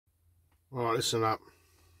Right, listen up.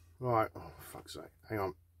 Right, oh fuck's sake, hang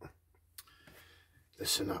on.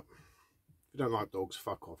 Listen up. If you don't like dogs,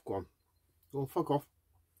 fuck off. Go on. Go on, fuck off.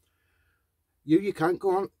 You can't.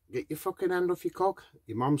 Go on. Get your fucking hand off your cock.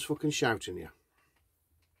 Your mum's fucking shouting you.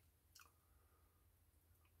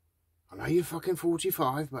 I know you're fucking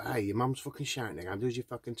 45, but hey, your mum's fucking shouting. And do as you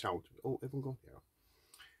fucking told. Oh, everyone gone? Yeah.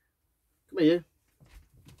 Come here.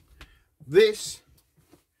 This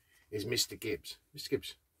is Mr Gibbs. Mr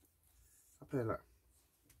Gibbs. Up there, look.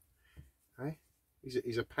 Hey?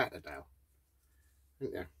 He's a Patterdale.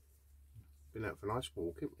 Ain't there? Been out for a nice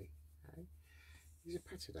walk, haven't we? Hey? He's a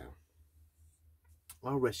Patterdale.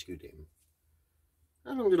 I rescued him.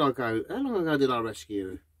 How long ago did I rescue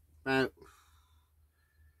him? About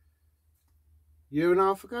a year and a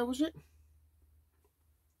half ago, was it?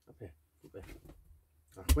 Up here. Up there.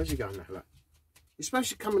 Oh, where's he going now? Look. You're supposed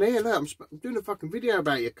to come in here. Look, I'm doing a fucking video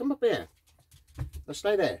about you. Come up here. Now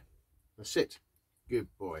stay there. Now sit. Good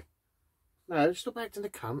boy. No, stop acting the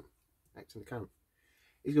cunt. Acting the cunt.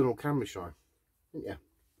 He's got all camera shy. Didn't you?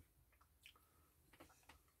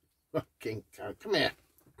 Fucking cunt. Come here.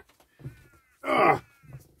 Oh,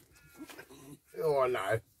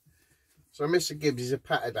 no. So Mr Gibbs is a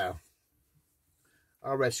Patterdale.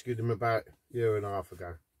 I rescued him about a year and a half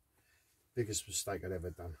ago. Biggest mistake I'd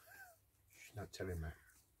ever done. Don't tell him that.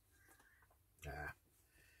 Nah.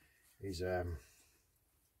 He's a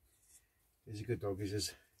good dog.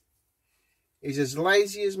 He's as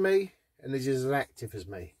lazy as me and he's as active as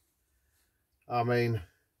me. I mean,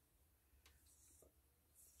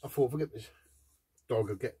 I thought, forget this dog,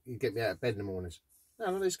 he'd get me out of bed in the mornings. No,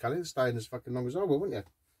 not this colour, he'll stay in as fucking long as I will, wouldn't you?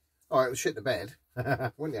 Alright, it'll shit the bed,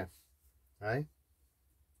 wouldn't you? Hey?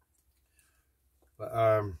 But,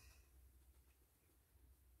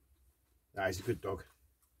 nah, he's a good dog.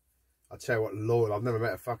 I'll tell you what, loyal. I've never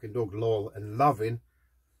met a fucking dog loyal and loving.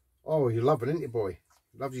 Oh, you're loving, ain't you, boy?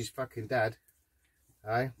 Loves his fucking dad.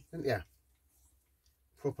 Hey? Didn't you?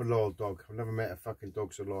 Proper loyal dog. I've never met a fucking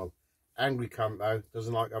dog so loyal. Angry cunt though,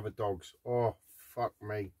 doesn't like other dogs. Oh, fuck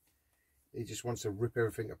me. He just wants to rip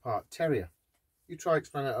everything apart. Terrier. You try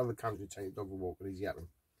explaining that other country, take your dog for a walk and he's yapping.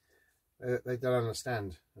 They don't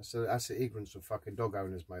understand. That's the ignorance of fucking dog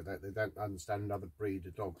owners, mate. They don't understand another breed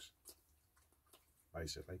of dogs.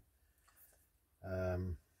 Basically.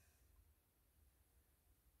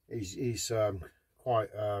 He's quite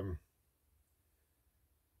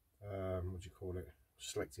what do you call it?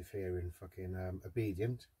 Selective hearing, fucking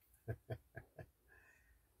obedient.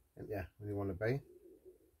 And yeah, when you want to be.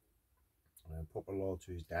 Proper loyal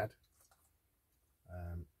to his dad.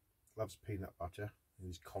 Loves peanut butter.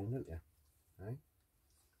 He's Kong, isn't you?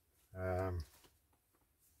 Right?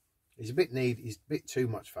 He's a bit needy. He's a bit too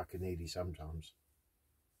much fucking needy sometimes.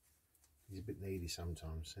 He's a bit needy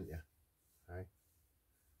sometimes, isn't you? Right?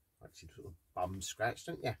 Likes his little bum scratched,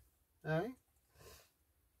 don't you? Right?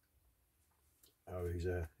 Oh, he's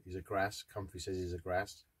a grass. Comfy says he's a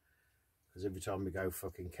grass. Because every time we go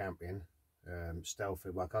fucking camping,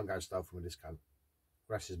 stealthy. Well, I can't go stealthy with this cunt.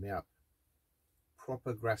 Grasses me up.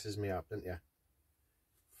 Proper grasses me up, don't you?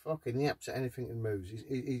 Fucking yaps at anything that moves.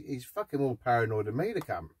 He's fucking more paranoid than me to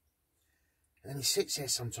come. And then he sits there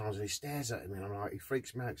sometimes and he stares at me and I'm like, he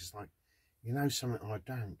freaks me out. It's like, you know something I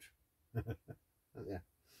don't. Don't you?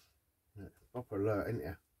 Yeah, proper alert, ain't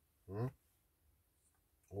you? Hmm?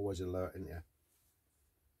 Always alert, ain't you?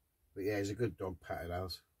 But yeah, he's a good dog,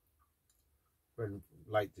 Patterdale's. We're in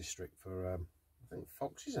Lake District for, I think,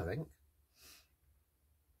 foxes, I think.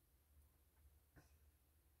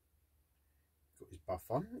 Got his buff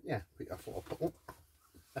on, yeah. I thought I'd put,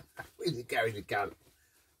 where's he carrying the gun?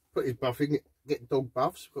 Put his buff in, get dog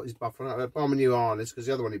buffs. Got his buff on. I buy him a new harness because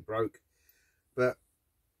the other one he broke. But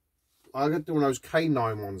I got one of those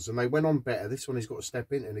K9 ones and they went on better. This one he's got to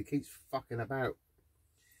step in and he keeps fucking about.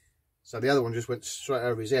 So the other one just went straight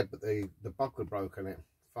over his head, but the buckle broke on it.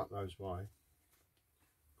 Fuck knows why.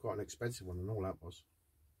 Quite an expensive one and all that was.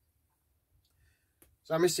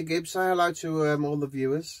 So Mr Gibbs, say hello to all the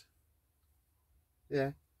viewers.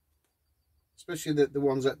 Yeah. Especially the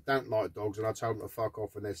ones that don't like dogs and I told them to fuck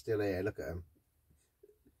off and they're still here. Look at them.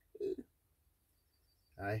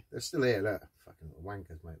 Hey, they're still here, look. Fucking little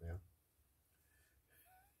wankers, mate, they are.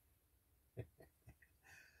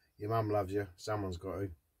 Your mum loves you. Someone's got to.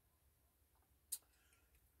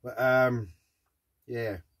 But,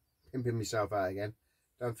 yeah. Pimping myself out again.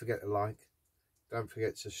 Don't forget to like. Don't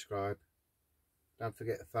forget to subscribe. Don't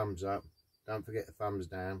forget the thumbs up. Don't forget the thumbs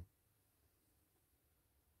down.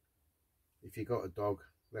 If you got a dog,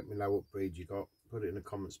 let me know what breed you got. Put it in the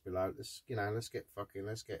comments below. Let's get fucking,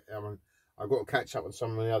 I've got to catch up on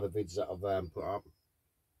some of the other vids that I've put up.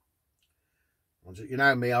 You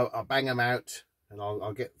know me, I'll bang them out, and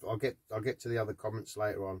I'll get to the other comments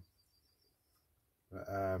later on.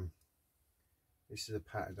 But this is a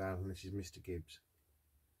Patterdale, and this is Mr Gibbs.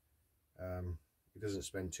 He doesn't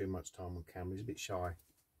spend too much time on camera. He's a bit shy.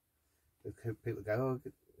 People go, "Oh,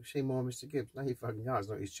 we've seen more of Mr Gibbs." No, you fucking can't. It's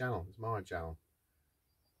not his channel. It's my channel.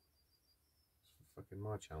 It's fucking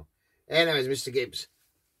my channel. Anyways, Mr Gibbs,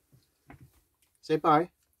 say bye.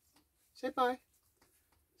 Say bye.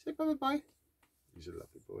 Say bye, bye. He's a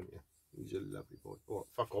lovely boy, yeah. He's a lovely boy. Go on,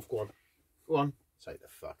 fuck off. Go on. Go on. Take the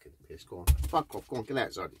fucking piss. Go on. Fuck off. Go on. Get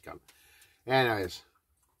outside, you cunt. Anyways,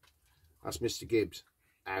 that's Mr Gibbs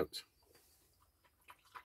out.